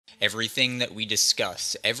Everything that we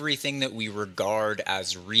discuss, everything that we regard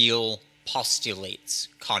as real, postulates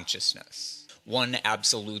consciousness. One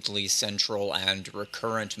absolutely central and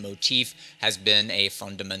recurrent motif has been a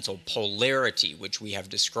fundamental polarity, which we have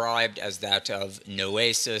described as that of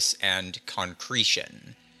noesis and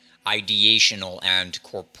concretion, ideational and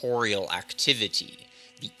corporeal activity,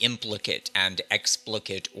 the implicate and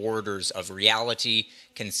explicate orders of reality,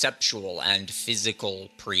 conceptual and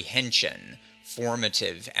physical prehension,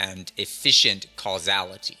 formative and efficient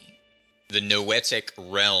causality. The noetic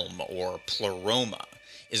realm, or pleroma,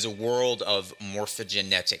 is a world of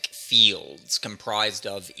morphogenetic fields comprised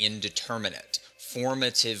of indeterminate,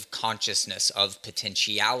 formative consciousness of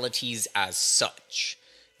potentialities as such,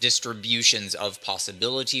 distributions of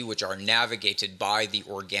possibility which are navigated by the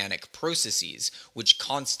organic processes which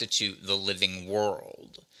constitute the living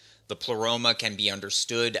world. The pleroma can be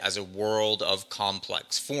understood as a world of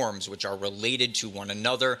complex forms which are related to one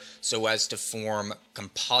another so as to form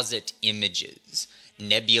composite images,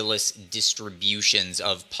 nebulous distributions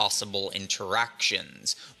of possible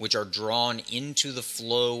interactions which are drawn into the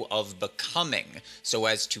flow of becoming so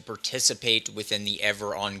as to participate within the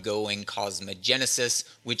ever-ongoing cosmogenesis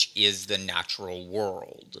which is the natural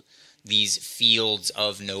world. These fields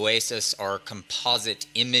of noesis are composite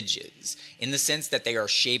images, in the sense that they are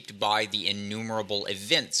shaped by the innumerable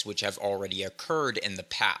events which have already occurred in the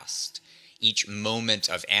past. Each moment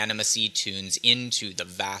of animacy tunes into the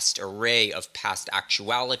vast array of past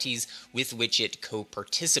actualities with which it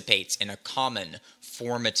co-participates in a common,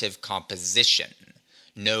 formative composition.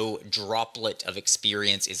 No droplet of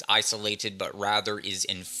experience is isolated, but rather is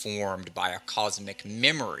informed by a cosmic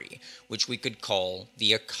memory, which we could call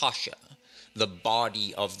the Akasha, the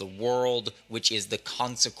body of the world, which is the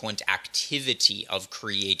consequent activity of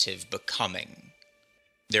creative becoming.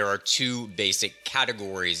 There are two basic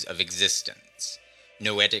categories of existence: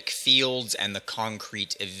 noetic fields and the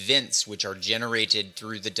concrete events which are generated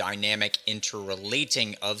through the dynamic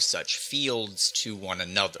interrelating of such fields to one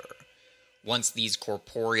another. Once these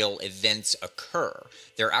corporeal events occur,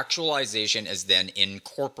 their actualization is then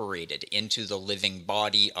incorporated into the living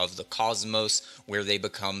body of the cosmos, where they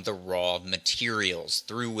become the raw materials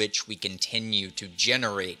through which we continue to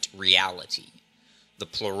generate reality. The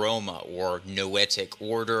pleroma, or noetic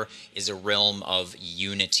order, is a realm of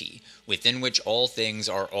unity, within which all things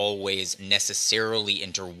are always necessarily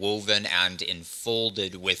interwoven and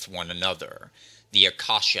enfolded with one another. The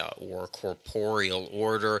Akasha, or corporeal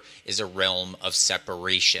order, is a realm of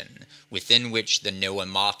separation, within which the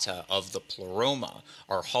noemata of the pleroma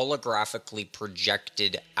are holographically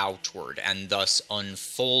projected outward and thus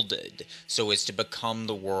unfolded so as to become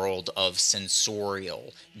the world of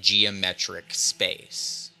sensorial, geometric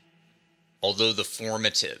space. Although the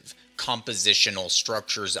formative, compositional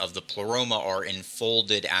structures of the pleroma are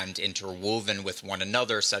enfolded and interwoven with one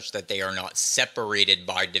another such that they are not separated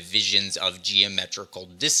by divisions of geometrical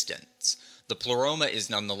distance, the pleroma is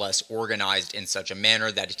nonetheless organized in such a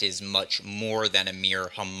manner that it is much more than a mere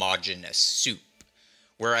homogeneous soup.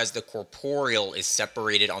 Whereas the corporeal is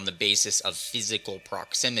separated on the basis of physical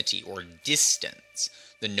proximity or distance,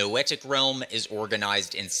 the noetic realm is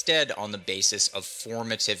organized instead on the basis of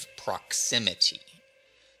formative proximity.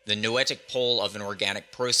 The noetic pole of an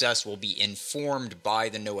organic process will be informed by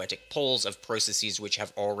the noetic poles of processes which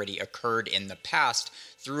have already occurred in the past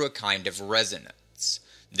through a kind of resonance.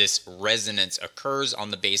 This resonance occurs on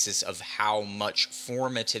the basis of how much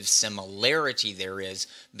formative similarity there is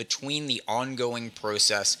between the ongoing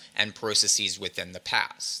process and processes within the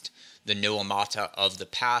past. The noemata of the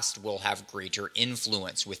past will have greater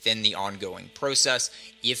influence within the ongoing process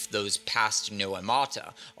if those past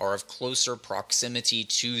noemata are of closer proximity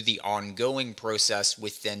to the ongoing process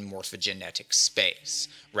within morphogenetic space,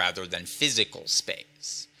 rather than physical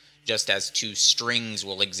space. Just as two strings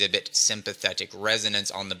will exhibit sympathetic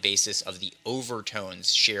resonance on the basis of the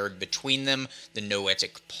overtones shared between them, the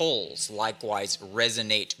noetic poles likewise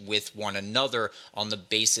resonate with one another on the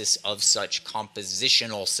basis of such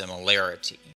compositional similarity.